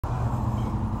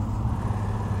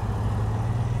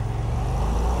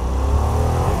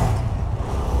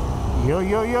Yo,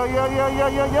 yo, yo, yo, yo, yo,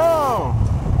 yo, yo.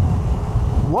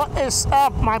 What is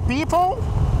up, my people?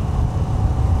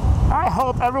 I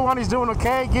hope everyone is doing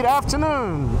okay. Good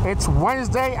afternoon. It's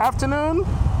Wednesday afternoon.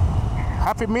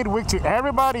 Happy midweek to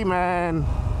everybody, man.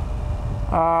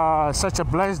 Such a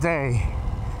blessed day.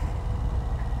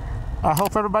 I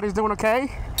hope everybody's doing okay.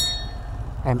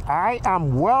 And I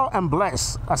am well and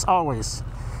blessed, as always.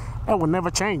 That will never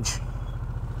change.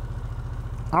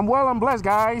 I'm well and blessed,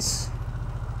 guys.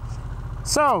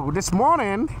 So this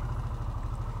morning,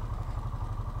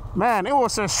 man, it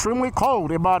was extremely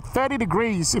cold, about 30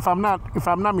 degrees if I'm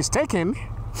not mistaken.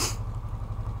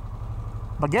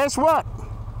 But guess what?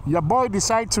 Your boy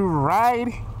decided to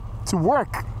ride to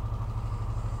work.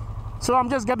 So I'm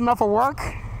just getting off of work.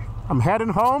 I'm heading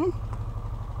home.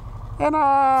 And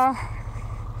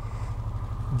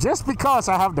just because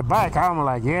I have the bike, I'm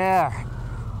like, yeah,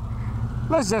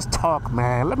 let's just talk,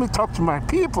 man. Let me talk to my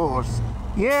peoples.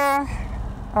 Yeah,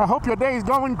 I hope your day is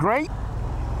going great.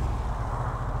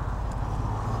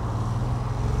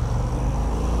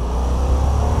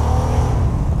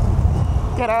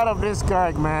 Get out of this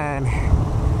guy, man.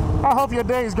 I hope your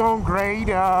day is going great.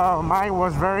 Mine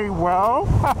was very well.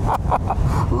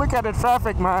 Look at the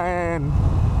traffic, man.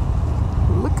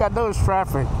 Look at those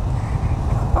traffic.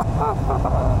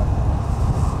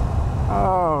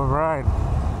 All right.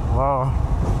 Well,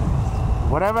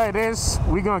 whatever it is,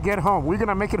 we're gonna get home. We're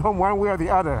gonna make it home one way or the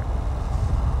other.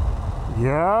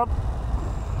 Yep.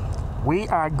 We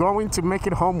are going to make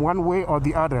it home one way or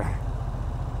the other.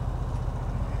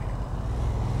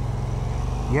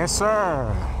 Yes,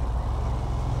 sir.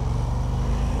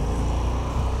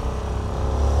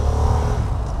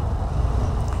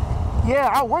 Yeah,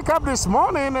 I woke up this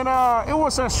morning and it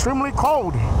was extremely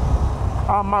cold.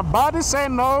 My body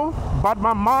said no, but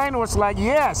my mind was like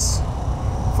yes.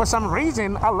 For some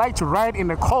reason, I like to ride in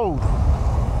the cold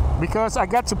because I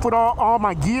got to put on all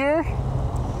my gear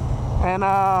and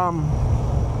I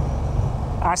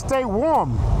stay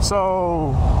warm.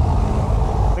 So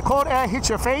the cold air hits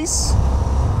your face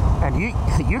and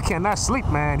you cannot sleep,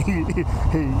 man.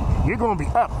 You're gonna be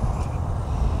up.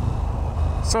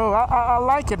 So I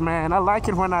like it, man. I like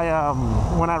it when I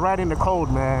ride in the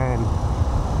cold, man.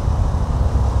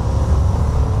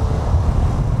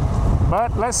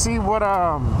 But let's see what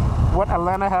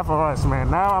Atlanta have for us, man.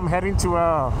 Now I'm heading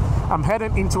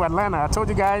into Atlanta. I told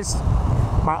you guys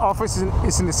my office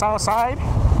is in the south side,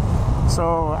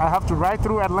 so I have to ride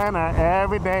through Atlanta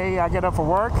every day. I get up for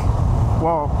work.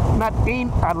 Well, not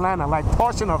in Atlanta, like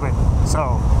portion of it.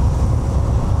 So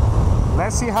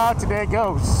let's see how today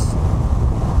goes.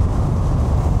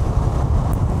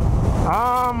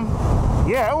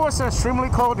 Yeah, it was extremely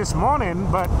cold this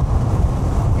morning, but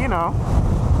you know,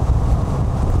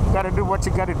 you gotta do what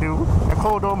you gotta do. The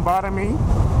cold don't bother me.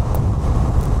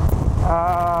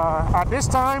 At this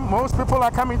time, most people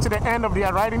are coming to the end of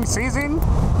their riding season.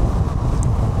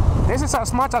 This is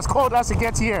as much as cold as it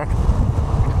gets here.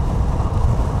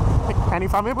 And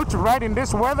if I'm able to ride in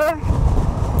this weather,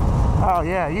 oh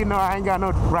yeah, you know I ain't got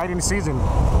no riding season.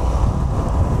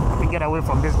 Let me get away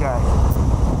from this guy.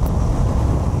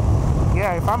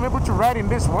 Yeah, if I'm able to ride in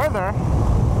this weather,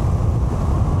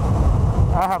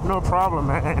 I have no problem,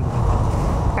 man.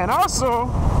 And also,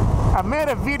 I made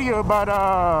a video about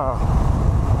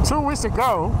 2 weeks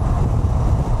ago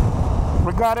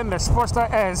regarding the Sportster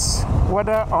S,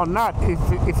 whether or not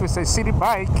if it's a city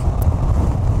bike.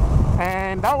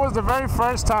 And that was the very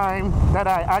first time that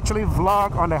I actually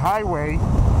vlogged on the highway.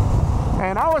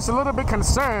 And I was a little bit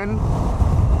concerned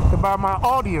about my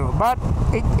audio, but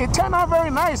it turned out very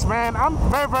nice, man. I'm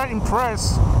very, very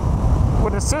impressed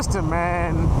with the system,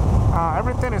 man.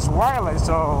 Everything is wireless,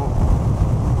 so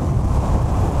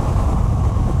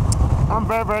I'm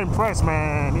very, very impressed,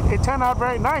 man. It turned out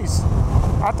very nice.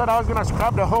 I thought I was gonna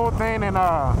scrap the whole thing and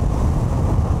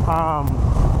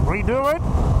redo it,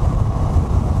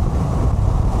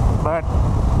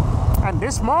 and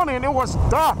this morning it was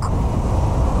dark.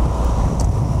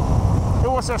 It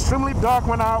was extremely dark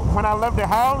when I left the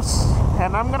house,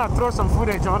 and I'm gonna throw some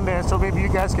footage on there so maybe you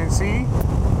guys can see.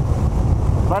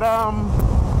 But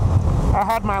I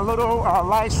had my little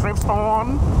light strips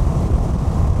on,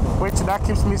 which that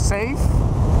keeps me safe.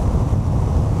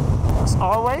 As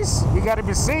always, you gotta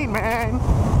be seen, man.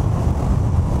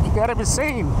 You gotta be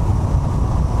seen.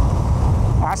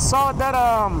 I saw that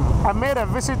I made a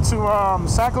visit to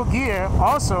Cycle Gear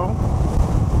also.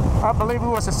 I believe it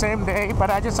was the same day, but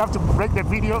I just have to break the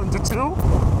video into two.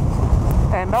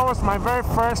 And that was my very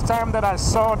first time that I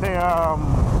saw the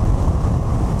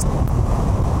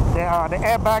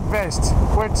airbag vest,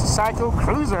 which Cycle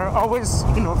Cruiser always,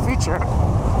 feature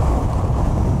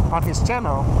on his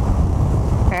channel.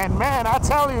 And man, I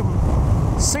tell you,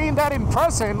 seeing that in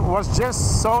person was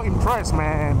just so impressed,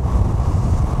 man.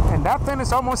 And that thing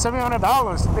is almost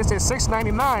 $700. This is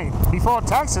 $699 before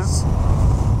taxes.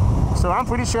 So I'm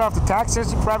pretty sure after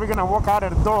taxes, you're probably gonna walk out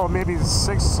of the door maybe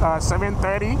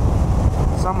 $730,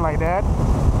 something like that.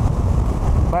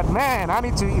 But man, I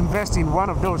need to invest in one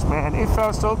of those, man. It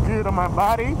felt so good on my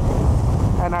body,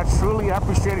 and I truly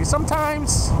appreciate it.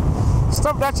 Sometimes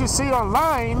stuff that you see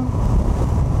online,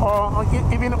 or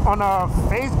even on a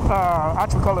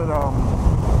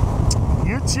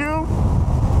YouTube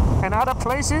and other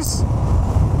places,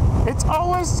 it's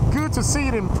always good to see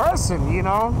it in person, you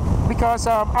know, because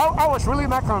I was really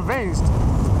not convinced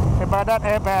about that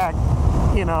airbag,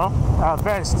 you know,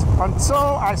 vest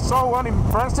until I saw one in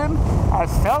person. I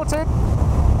felt it,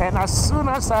 and as soon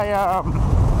as I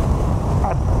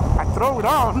throw it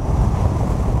on,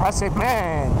 I said,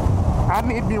 man, I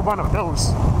need me one of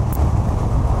those.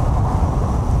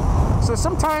 So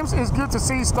sometimes it's good to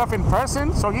see stuff in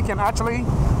person so you can actually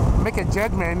make a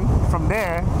judgment from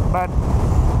there, but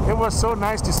it was so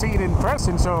nice to see it in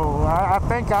person, so I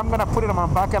think I'm gonna put it on my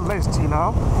bucket list, you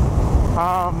know.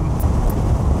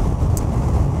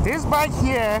 This bike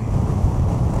here,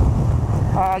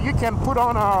 you can put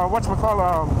on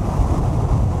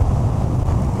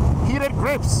heated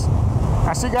grips.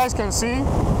 As you guys can see,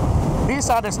 these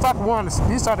are the stock ones.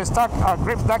 These are the stock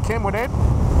grips that came with it,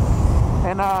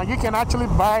 and you can actually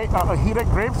buy heated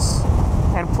grips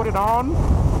and put it on.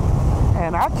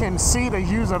 And I can see the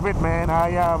use of it, man.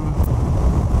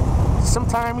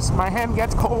 Sometimes my hand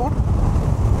gets cold,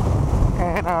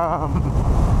 and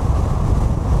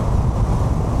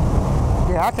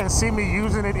yeah, I can see me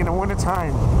using it in the winter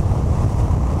time.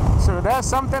 So that's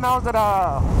something else that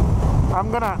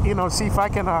I'm gonna, you know, see if I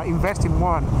can invest in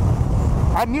one.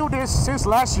 I knew this since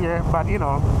last year, but you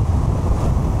know,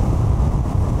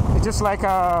 it's just like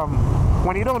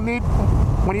when you don't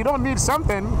need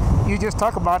something, you just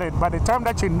talk about it. By the time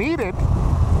that you need it,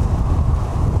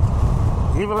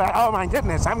 you be like, oh my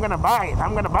goodness, I'm gonna buy it,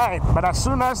 I'm gonna buy it. But as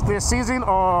soon as the season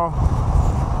or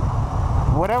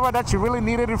whatever that you really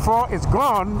needed it for is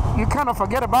gone, you kind of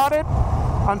forget about it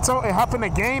until it happened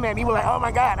again, and you be like, oh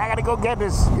my God, I gotta go get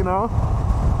this, you know.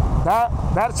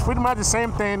 That's pretty much the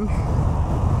same thing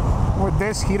with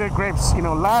this heated grips. You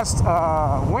know, last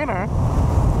winter,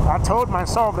 I told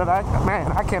myself that I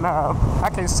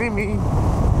can see me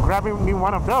grabbing me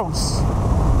one of those.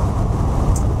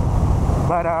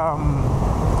 But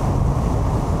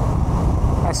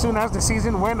as soon as the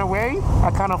season went away,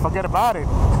 I kind of forget about it.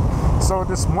 So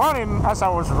this morning, as I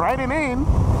was riding in,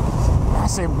 I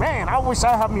said, man, I wish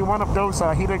I had me one of those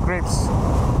heated grips.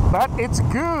 But it's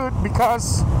good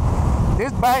because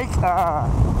this bike,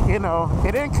 you know,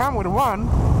 it didn't come with one,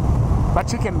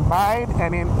 but you can buy it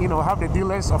and then, you know, have the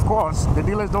dealers. Of course, the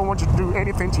dealers don't want you to do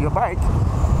anything to your bike,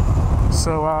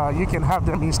 so you can have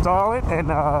them install it, and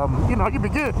you know, you'll be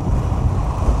good.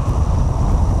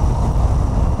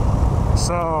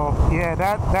 So yeah,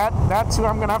 that too,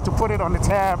 I'm gonna have to put it on the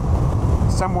tab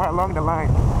somewhere along the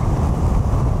line.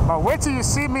 But wait till you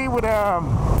see me with in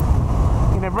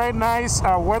a very nice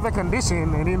weather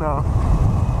condition, and you know,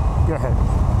 go ahead.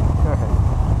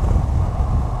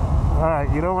 All right,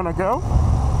 you don't want to go?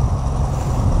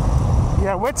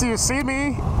 Yeah, wait till you see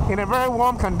me in a very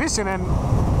warm condition, and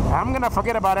I'm gonna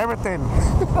forget about everything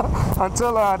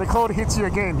until the cold hits you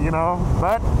again, you know.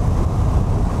 But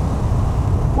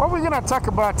what we're gonna talk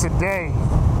about today,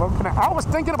 I was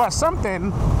thinking about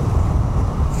something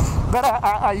that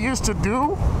I used to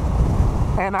do,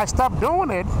 and I stopped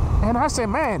doing it, and I said,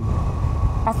 man,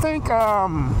 I think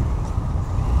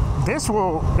this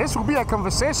will be a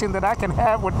conversation that I can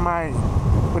have with my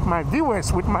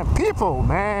viewers, with my people,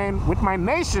 man, with my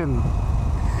nation,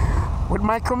 with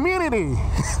my community.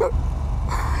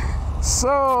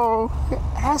 So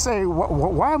I say,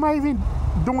 why am I even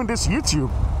doing this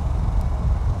YouTube?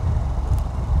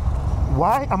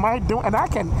 Why am I doing? And I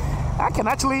can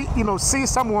actually, you know, see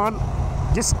someone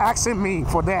just asking me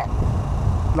for that,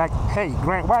 like, hey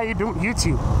Grant, why are you doing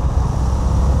YouTube?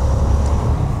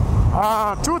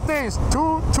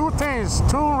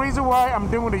 Two reasons why I'm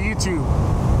doing the YouTube.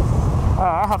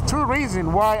 I have two reasons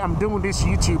why I'm doing this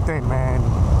YouTube thing, man,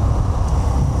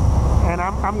 and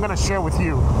I'm gonna share with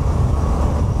you.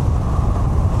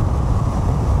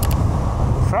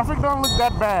 Traffic don't look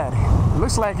that bad.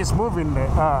 Looks like it's moving. They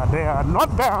are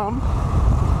northbound.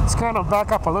 It's kind of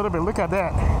back up a little bit. Look at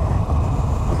that.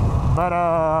 But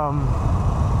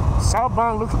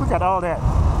southbound, look at all that.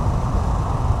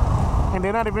 And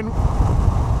they're not even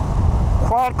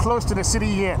quite close to the city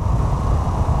yet.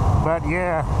 But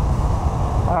yeah,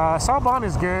 southbound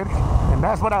is good, and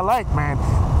that's what I like, man.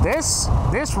 This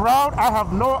route, I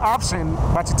have no option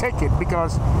but to take it,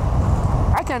 because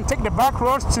I can take the back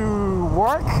roads to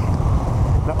work.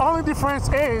 The only difference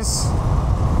is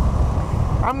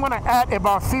I'm gonna add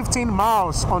about 15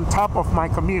 miles on top of my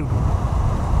commute,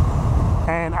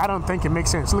 and I don't think it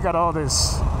makes sense. Look at all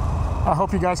this. I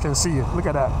hope you guys can see it. Look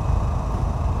at that.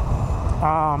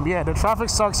 Yeah, the traffic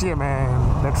sucks here,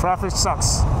 man. The traffic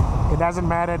sucks. It doesn't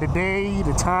matter the day,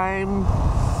 the time,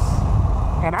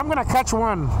 and I'm gonna catch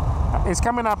one. It's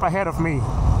coming up ahead of me,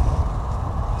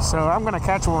 so I'm gonna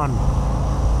catch one.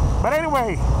 But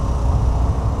anyway,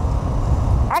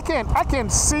 I can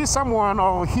see someone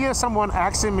or hear someone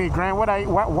asking me, Grant, why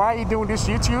are you doing this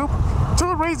YouTube?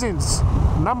 2 reasons.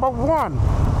 Number 1,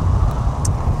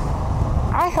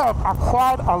 I have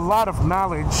acquired a lot of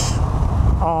knowledge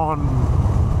on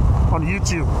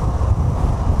YouTube.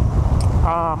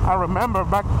 I remember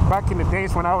back in the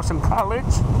days when I was in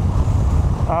college.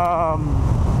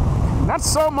 Not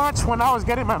so much when I was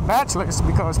getting my bachelor's,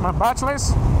 because my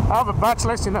bachelor's, I have a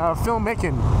bachelor's in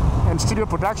filmmaking and studio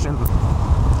production.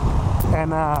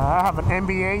 And I have an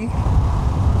MBA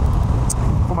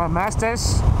for my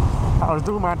master's. I was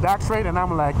doing my doctorate, and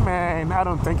I'm like, man, I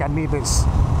don't think I need this.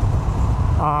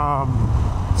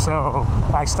 So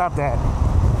I stopped that.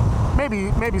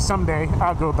 Maybe someday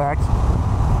I'll go back.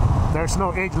 There's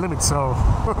no age limit, so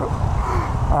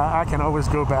I can always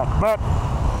go back. But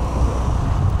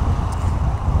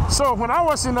so when I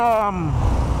was in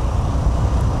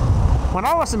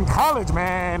college,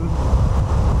 man,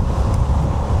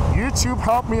 YouTube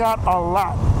helped me out a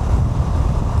lot.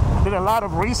 I did a lot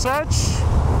of research,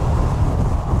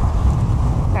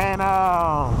 and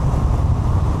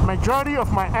majority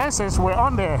of my answers were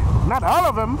on there. Not all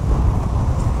of them.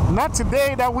 Not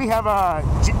today that we have a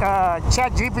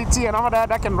chat GPT and all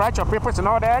that can write your papers and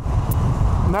all that.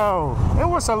 No, it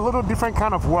was a little different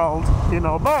kind of world, you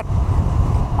know, but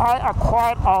I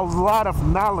acquired a lot of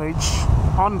knowledge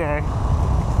on there.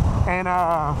 And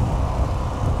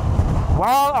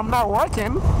while I'm not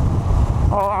working,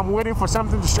 or I'm waiting for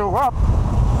something to show up,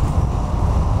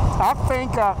 I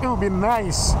think it would be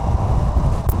nice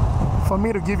for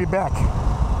me to give you back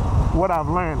what I've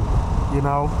learned, you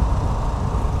know.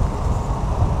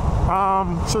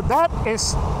 So that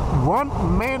is one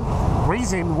main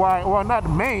reason why, well, not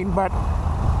main, but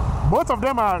both of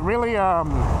them are really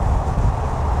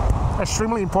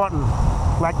extremely important.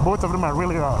 Like, both of them are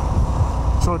really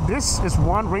so this is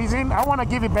one reason I want to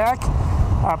give you back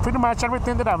pretty much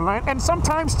everything that I've learned. And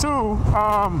sometimes too,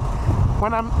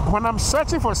 when I'm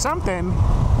searching for something,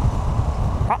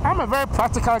 I'm a very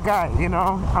practical guy, you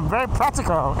know. I'm very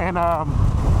practical, and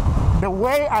the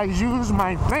way I use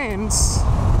my things,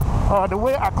 the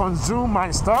way I consume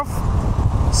my stuff,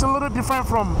 it's a little different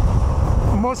from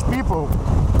most people.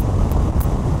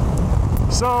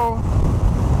 So,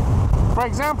 for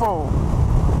example,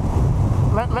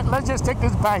 let's just take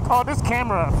this bike, or this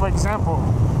camera, for example.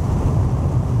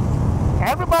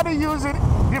 Everybody uses it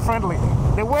differently.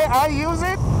 The way I use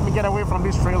it, let me get away from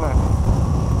this trailer.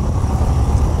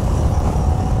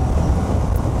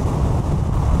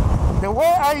 The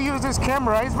way I use this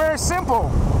camera is very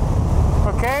simple,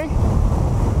 okay?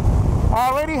 I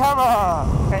already have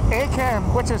an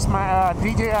A-cam, which is my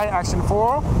DJI Action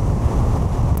 4,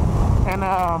 and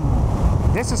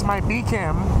this is my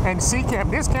B-cam and C-cam.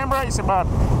 This camera is about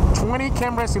 20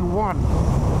 cameras in one,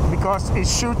 because it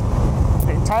shoots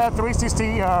the entire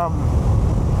 360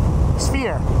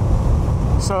 sphere.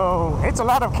 So it's a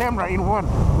lot of camera in one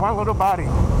little body.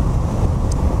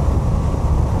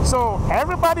 So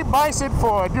everybody buys it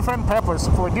for a different purpose,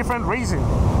 for a different reason.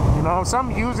 You know,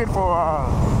 some use it for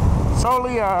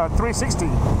solely 360.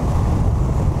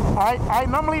 I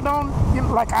normally don't, you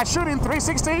know, like, I shoot in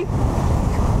 360,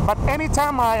 but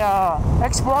anytime I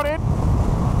export it,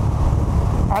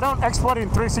 I don't export in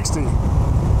 360.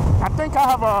 I think I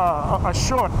have a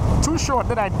short, 2 short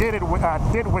that I did with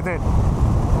it,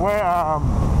 where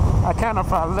I kind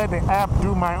of let the app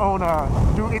do my own,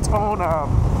 do its own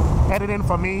editing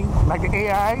for me, like the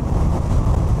AI.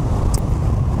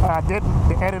 Did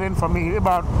the editing for me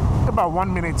about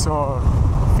 1 minute or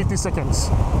 50 seconds.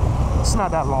 It's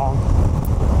not that long.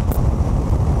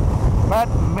 But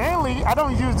mainly, I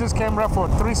don't use this camera for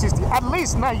 360. At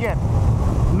least not yet.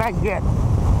 Not yet.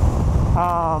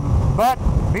 But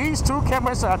these 2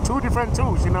 cameras are 2 different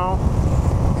tools, you know.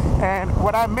 And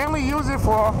what I mainly use it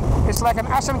for is like an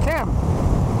action cam.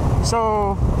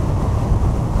 So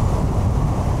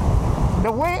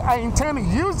the way I intend to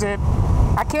use it,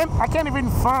 I can't even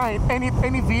find any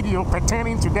video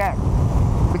pertaining to that,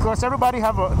 because everybody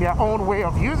have their own way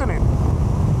of using it.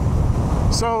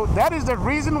 So that is the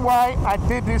reason why I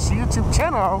did this YouTube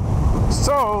channel.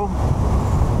 So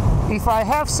if I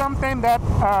have something that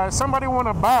somebody want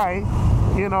to buy,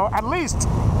 you know, at least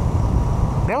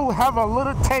they will have a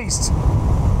little taste,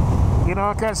 you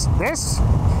know, because this,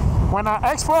 when I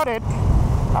export it,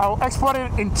 I'll export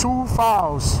it in 2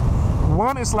 files.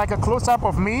 One is like a close-up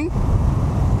of me,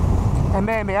 and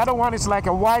then the other one is like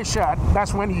a wide shot.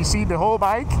 That's when you see the whole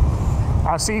bike.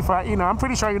 I'll see if I, you know, I'm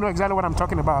pretty sure you know exactly what I'm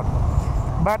talking about.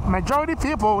 But majority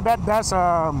people that does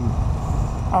a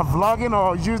vlogging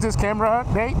or use this camera,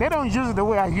 they don't use it the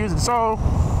way I use it. So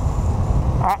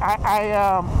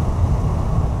I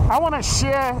want to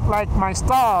share like my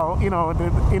style, you know,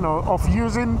 of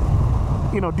using,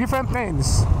 you know, different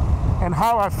things and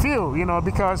how I feel, you know,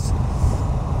 because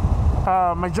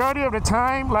majority of the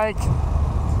time, like,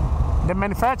 the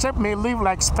manufacturer may leave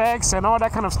like specs and all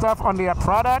that kind of stuff on their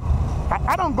product.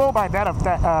 I don't go by that of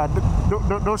that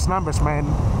those numbers, man.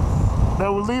 They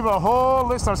will leave a whole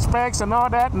list of specs and all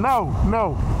that. No,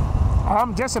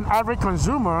 I'm just an average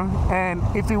consumer, and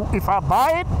if I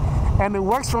buy it and it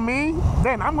works for me,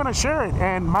 then I'm gonna share it.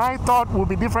 And my thought will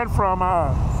be different from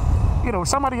you know,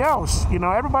 somebody else. You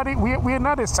know, everybody, we're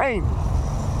not the same.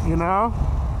 You know,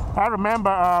 I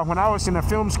remember when I was in a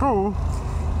film school,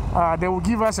 they would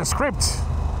give us a script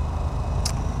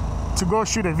to go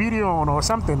shoot a video on or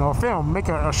something, or film, make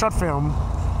a short film.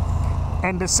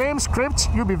 And the same script,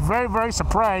 you'll be very, very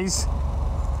surprised.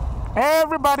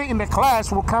 Everybody in the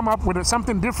class will come up with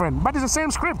something different, but it's the same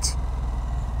script.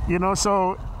 You know,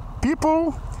 so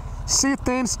people see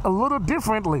things a little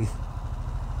differently.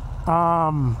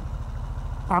 I'm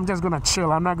just gonna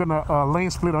chill. I'm not gonna lane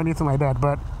split or anything like that,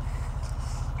 but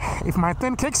if my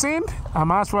thing kicks in, I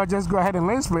might as well just go ahead and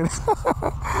lane split.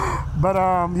 But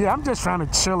yeah, I'm just trying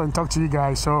to chill and talk to you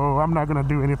guys, so I'm not gonna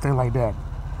do anything like that.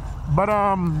 But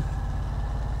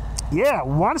yeah,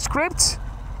 one script.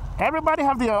 Everybody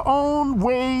have their own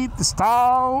way, the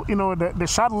style, you know, the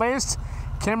shot list,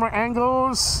 camera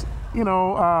angles, you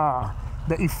know,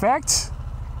 the effect.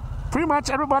 Pretty much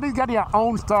everybody's got their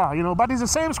own style, you know, but it's the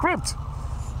same script.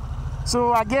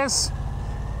 So I guess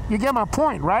you get my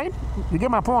point, right? You get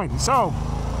my point. So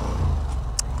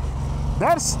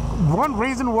that's one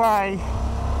reason why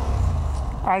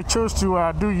I chose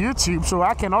to do YouTube, so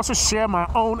I can also share my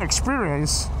own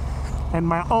experience and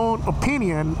my own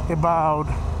opinion about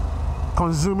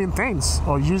consuming things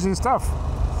or using stuff.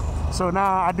 So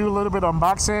now I do a little bit of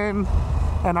unboxing,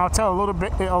 and I'll tell a little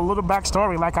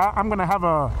backstory. Like I'm gonna have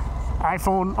a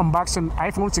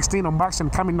iPhone 16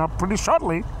 unboxing coming up pretty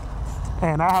shortly.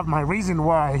 And I have my reason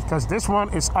why, because this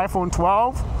one is iPhone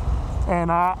 12,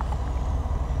 and I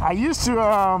used to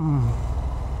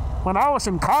when I was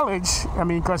in college. I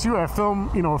mean, because you're a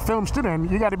film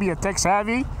student, you got to be a tech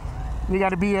savvy. You got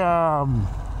to be you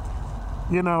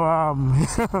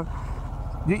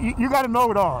got to know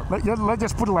it all. Let's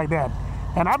just put it like that.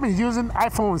 And I've been using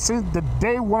iPhone since the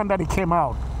day one that it came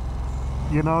out.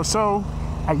 You know, so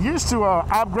I used to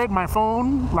upgrade my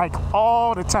phone like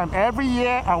all the time. Every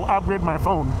year I'll upgrade my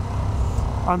phone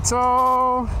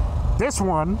until this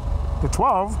one, the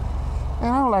 12, and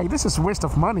I'm like, this is a waste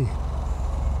of money,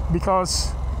 because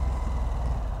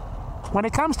when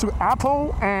it comes to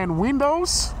Apple and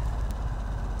Windows,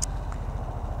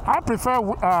 I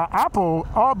prefer Apple,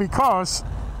 all because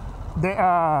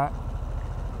the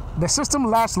system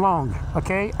lasts long.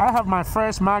 Okay, I have my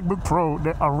first MacBook Pro,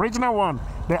 the original one,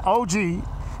 the OG.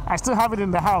 I still have it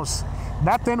in the house.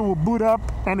 That thing will boot up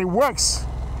and it works,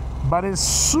 but it's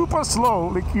super slow.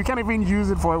 Like, you can't even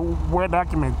use it for a Word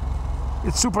document.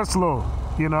 It's super slow,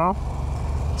 you know.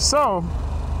 So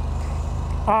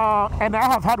and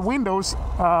I have had Windows.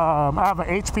 I have an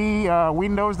HP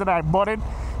Windows that I bought it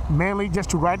mainly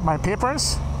just to write my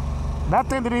papers. That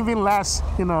thing didn't even last,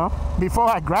 you know. Before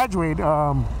I graduate, it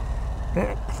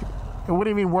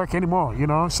wouldn't even work anymore, you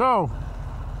know. So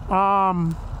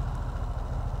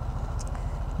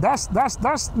that's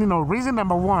you know, reason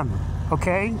number one.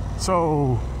 Okay,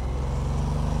 so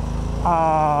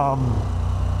I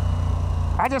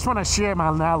just want to share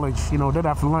my knowledge, you know, that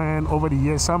I've learned over the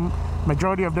years. Some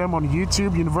majority of them on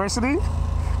YouTube University,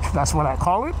 that's what I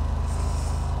call it.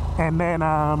 And then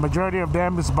majority of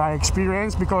them is by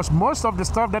experience, because most of the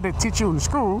stuff that they teach you in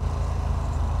school,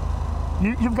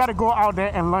 you've got to go out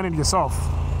there and learn it yourself.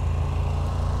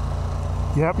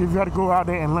 Yep, you've got to go out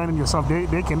there and learn it yourself.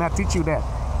 They cannot teach you that.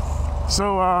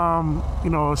 So you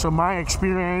know, so my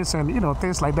experience and, you know,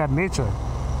 things like that nature.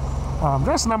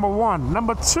 That's number one.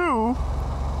 Number two,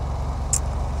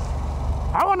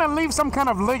 I want to leave some kind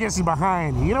of legacy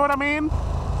behind. You know what I mean?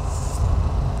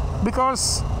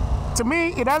 Because to me,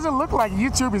 it doesn't look like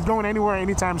YouTube is going anywhere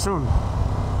anytime soon.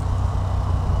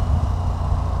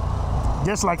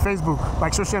 just like Facebook,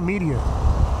 like social media.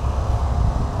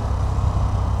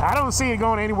 I don't see it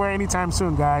going anywhere anytime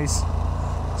soon, guys.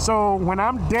 So when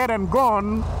I'm dead and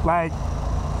gone, like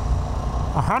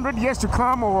 100 years to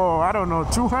come, or I don't know,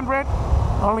 200,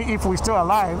 only if we're still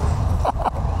alive.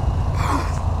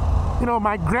 You know,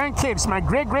 my grandkids, my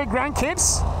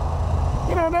great-great-grandkids,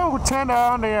 you know, they would turn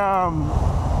on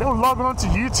they would log on to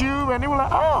YouTube and they were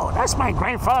like, oh, that's my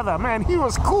grandfather, man. He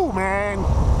was cool, man.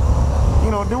 You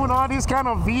know, doing all these kind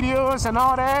of videos and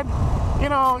all that. You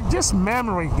know, just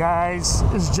memory, guys.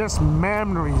 It's just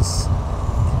memories.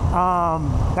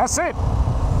 That's it.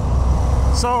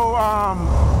 So,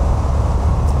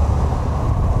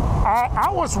 I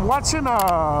was watching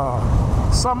I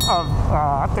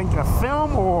think a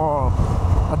film or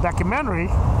a documentary.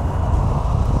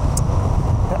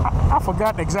 I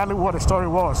forgot exactly what the story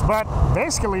was, but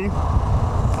basically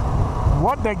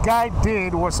what the guy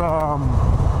did was all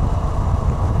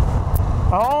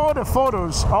the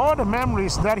photos, all the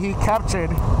memories that he captured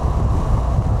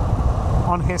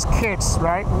on his kids,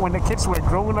 right? When the kids were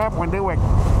growing up, when they were,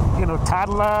 you know,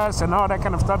 toddlers and all that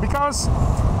kind of stuff. Because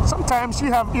sometimes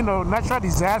you have, you know, natural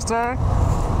disaster.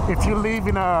 If you live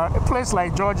in a place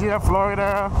like Georgia,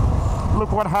 Florida,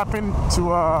 look what happened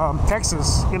to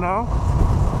Texas, you know.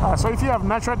 So if you have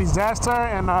natural disaster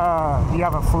and you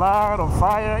have a flood or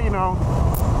fire, you know,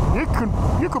 you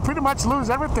could pretty much lose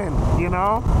everything, you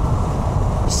know.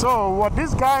 So what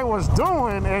this guy was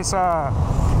doing is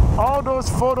all those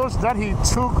photos that he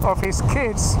took of his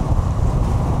kids,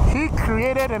 he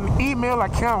created an email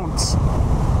account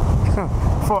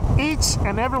for each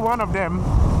and every one of them.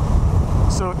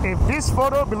 So if this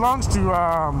photo belongs to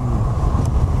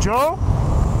Joe,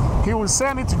 he will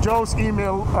send it to Joe's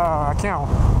email account.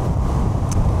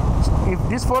 If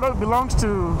this photo belongs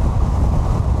to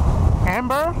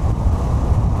Amber,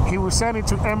 he will send it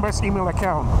to Amber's email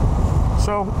account.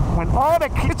 So when all the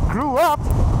kids grew up,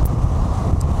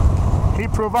 he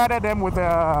provided them with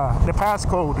the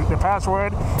passcode, the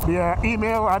password, the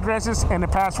email addresses, and the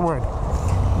password.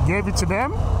 Gave it to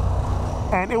them,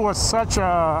 and it was such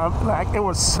a, like, it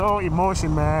was so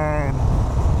emotional, man.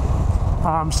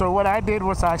 So what I did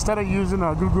was I started using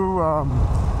Google.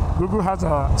 Google has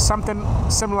something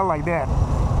similar like that,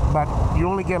 but you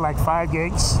only get like 5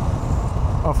 gigs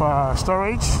of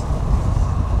storage,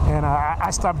 and I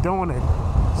stopped doing it.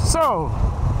 So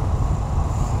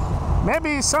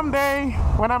maybe someday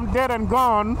when I'm dead and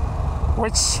gone,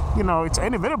 which, you know, it's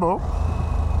inevitable,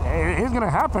 it's gonna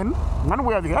happen one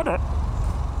way or the other.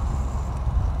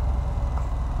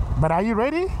 But are you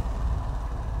ready?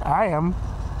 I am.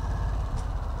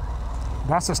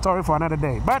 That's a story for another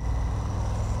day. But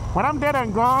when I'm dead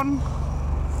and gone,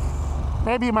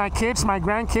 maybe my kids, my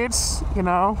grandkids, you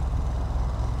know,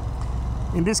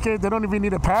 in this case, they don't even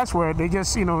need a password. They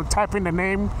just, you know, type in the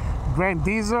name Grand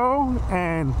Deizel,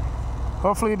 and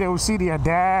hopefully they will see their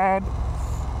dad,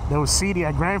 they will see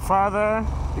their grandfather,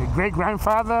 their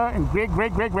great-grandfather, and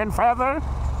great-great-great-grandfather,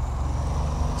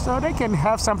 so they can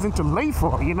have something to live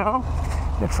for, you know.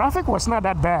 The traffic was not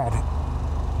that bad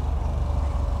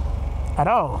at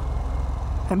all.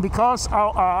 And because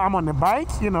I'm on the bike,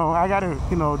 you know, I got to,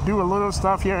 you know, do a little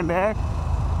stuff here and there,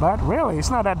 but really, it's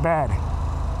not that bad.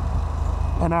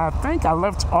 And I think I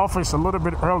left office a little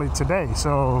bit early today,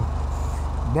 so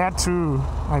that too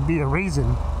might be a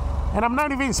reason. And I'm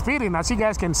not even speeding, as you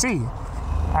guys can see.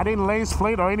 I didn't lace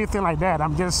plate or anything like that.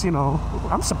 I'm just, you know,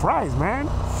 I'm surprised, man.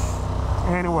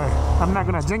 Anyway, I'm not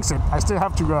gonna jinx it. I still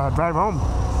have to drive home.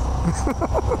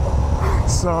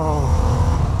 So,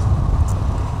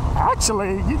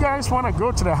 actually, you guys want to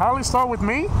go to the Harley store with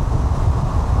me?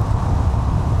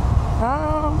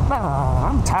 Nah,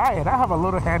 I'm tired. I have a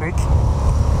little headache.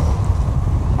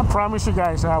 I promise you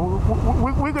guys,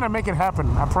 we're gonna make it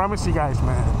happen. I promise you guys,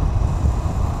 man.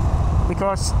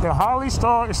 Because the Harley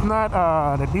store is not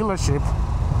the dealership.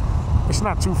 It's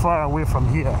not too far away from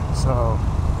here. So,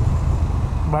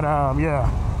 but yeah,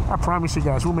 I promise you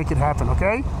guys, we'll make it happen.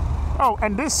 Okay? Oh,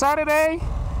 and this Saturday,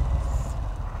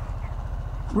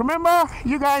 remember,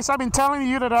 you guys, I've been telling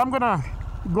you that I'm gonna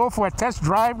go for a test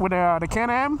drive with the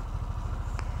Can-Am.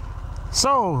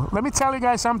 So let me tell you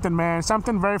guys something, man.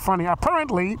 Something very funny.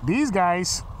 Apparently, these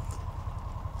guys.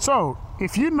 So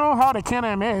if you know how the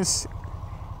Can-Am is,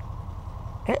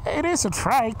 it is a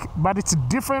trike, but it's a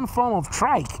different form of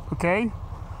trike. Okay,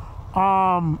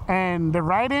 and the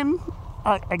riding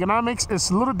ergonomics is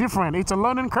a little different. It's a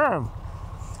learning curve.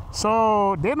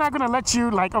 So they're not gonna let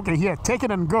you like, okay, here, take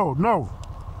it and go. No.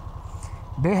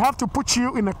 They have to put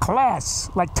you in a class,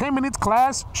 like 10-minute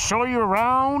class, show you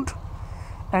around,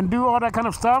 and do all that kind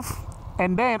of stuff.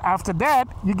 And then after that,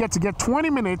 you get to get 20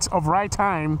 minutes of ride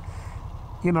time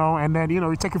and then,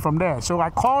 you take it from there. So I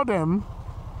called them.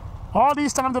 All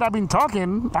these times that I've been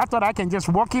talking, I thought I can just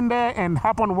walk in there and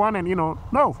hop on one and,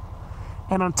 no.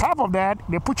 And on top of that,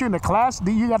 they put you in the class.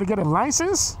 You got to get a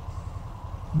license.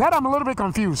 That I'm a little bit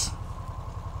confused.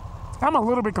 I'm a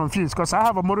little bit confused because I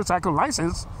have a motorcycle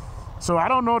license. So I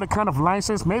don't know the kind of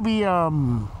license. Maybe, I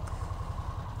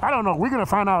don't know. We're going to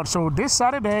find out. So this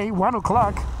Saturday, 1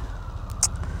 o'clock,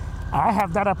 I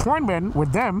have that appointment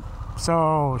with them.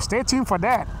 So stay tuned for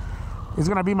that. It's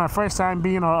going to be my first time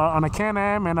being on a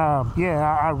Can-Am. And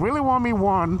yeah, I really want me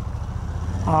one.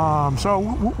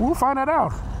 So we'll find that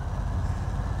out.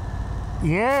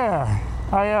 Yeah,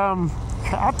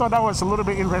 I thought that was a little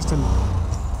bit interesting.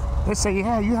 They say,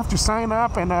 yeah, you have to sign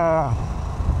up, and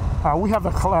we have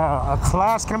a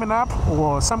class coming up,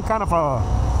 or some kind of a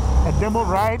demo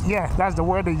ride. Yeah, that's the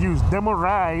word they use, demo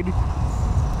ride.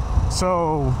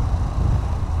 So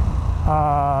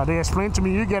they explained to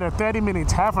me you get a 30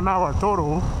 minutes, half an hour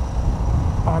total.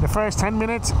 The first 10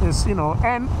 minutes is,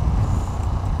 and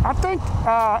I think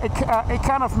it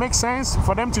kind of makes sense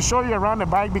for them to show you around the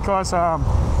bike because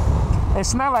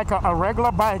it's not like a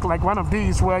regular bike, like one of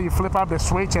these where you flip out the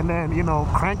switch and then,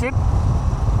 crank it.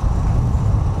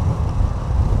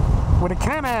 With a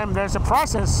Can-Am, there's a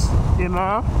process, You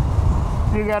got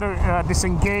to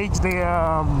disengage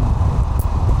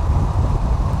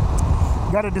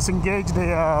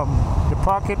the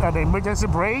pocket of the emergency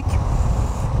brake.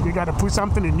 You got to put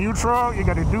something in neutral. You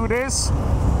got to do this.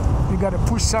 You got to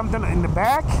push something in the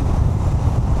back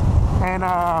and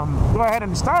go ahead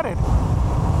and start it.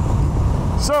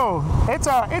 So it's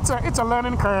a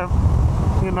learning curve,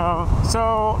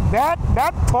 So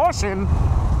that portion,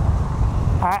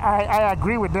 I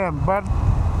agree with them. But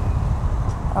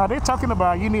they're talking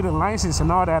about you need a license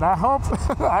and all that. I hope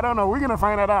I don't know. We're gonna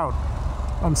find that out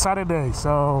on Saturday.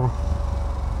 So,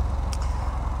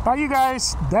 but you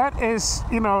guys, that is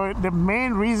the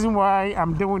main reason why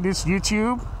I'm doing this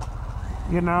YouTube.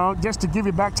 Just to give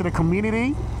it back to the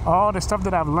community, all the stuff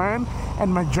that I've learned,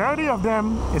 and majority of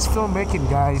them is filmmaking,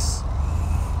 guys.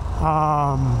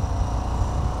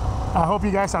 I hope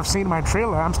you guys have seen my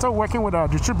trailer. I'm still working with a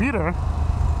distributor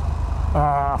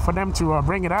for them to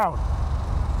bring it out.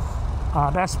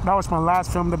 That was my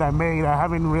last film that I made. I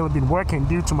haven't really been working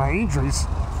due to my injuries,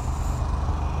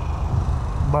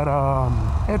 but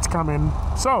it's coming.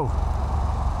 So,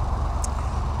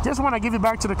 just want to give it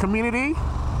back to the community.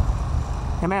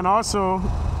 And then also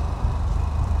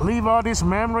leave all this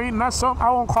memory. I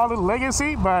won't call it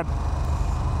legacy, but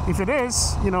if it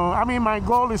is, my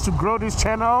goal is to grow this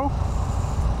channel.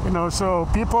 So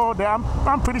people,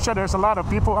 I'm pretty sure there's a lot of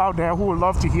people out there who would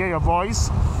love to hear your voice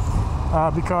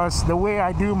because the way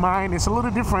I do mine is a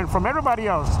little different from everybody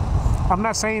else. I'm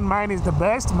not saying mine is the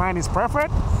best. Mine is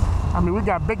perfect. We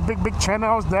got big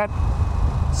channels that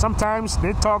sometimes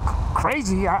they talk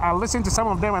crazy. I listen to some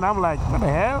of them and I'm like, what the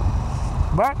hell?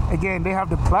 But again, they have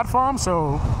the platform,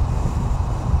 so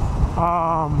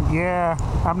yeah,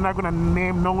 I'm not gonna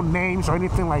name no names or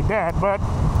anything like that. But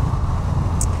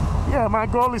yeah, my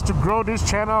goal is to grow this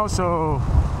channel so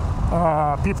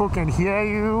people can hear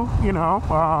you.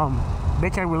 They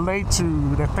can relate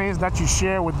to the things that you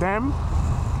share with them.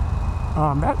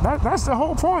 That's the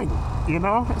whole point,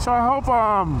 So I hope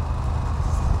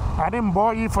I didn't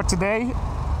bore you for today.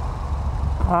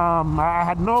 I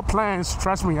had no plans,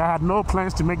 trust me, I had no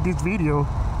plans to make this video,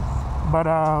 but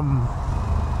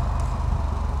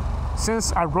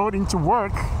since I rode into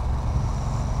work,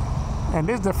 and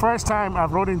this is the first time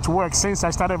I've rode into work since I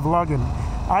started vlogging.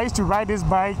 I used to ride this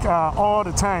bike all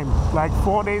the time, like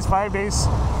 4 days, 5 days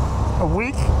a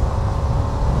week,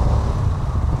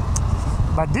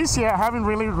 but this year I haven't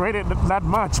really rated that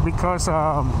much because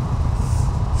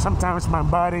sometimes my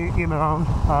body,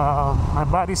 my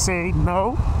body say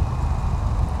no,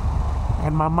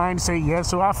 and my mind say yes.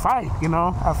 So I fight,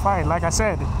 I fight. Like I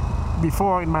said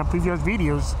before in my previous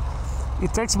videos,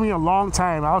 it takes me a long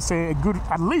time. I'll say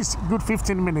at least a good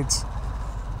 15 minutes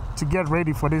to get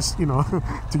ready for this,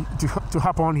 to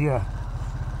hop on here.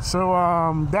 So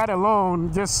that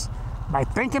alone, just by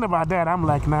thinking about that, I'm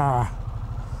like, nah,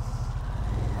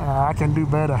 I can do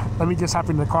better. Let me just hop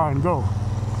in the car and go.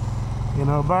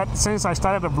 But since I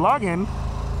started vlogging,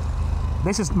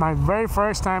 this is my very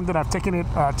first time that I've taken it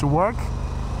to work.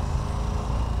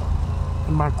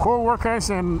 And my co-workers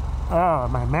and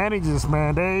my managers,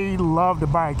 man, they love the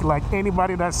bike. Like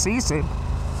anybody that sees it,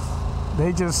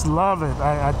 they just love it.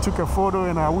 I took a photo,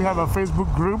 and we have a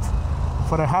Facebook group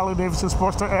for the Harley-Davidson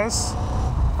Sportster S.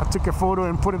 I took a photo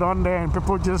and put it on there, and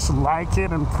people just like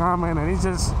it and comment, and it's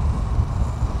just,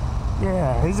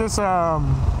 yeah, it's just,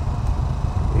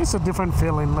 it's a different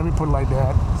feeling, let me put it like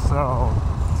that. So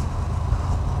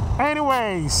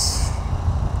anyways,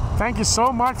 thank you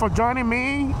so much for joining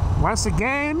me once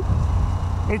again.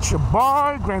 It's your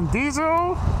boy Grand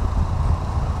Deizel.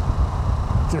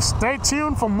 Just stay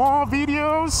tuned for more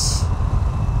videos,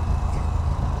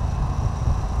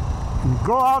 and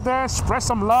go out there, spread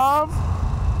some love,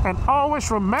 and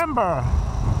always remember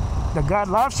that God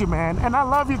loves you, man, and I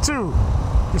love you too.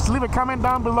 Just leave a comment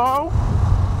down below.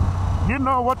 You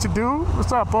know what to do.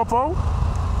 What's up, Popo?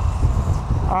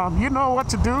 You know what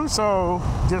to do, so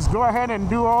just go ahead and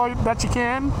do all that you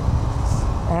can,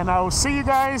 and I will see you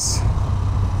guys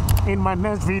in my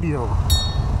next video.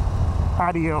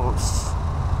 Adios.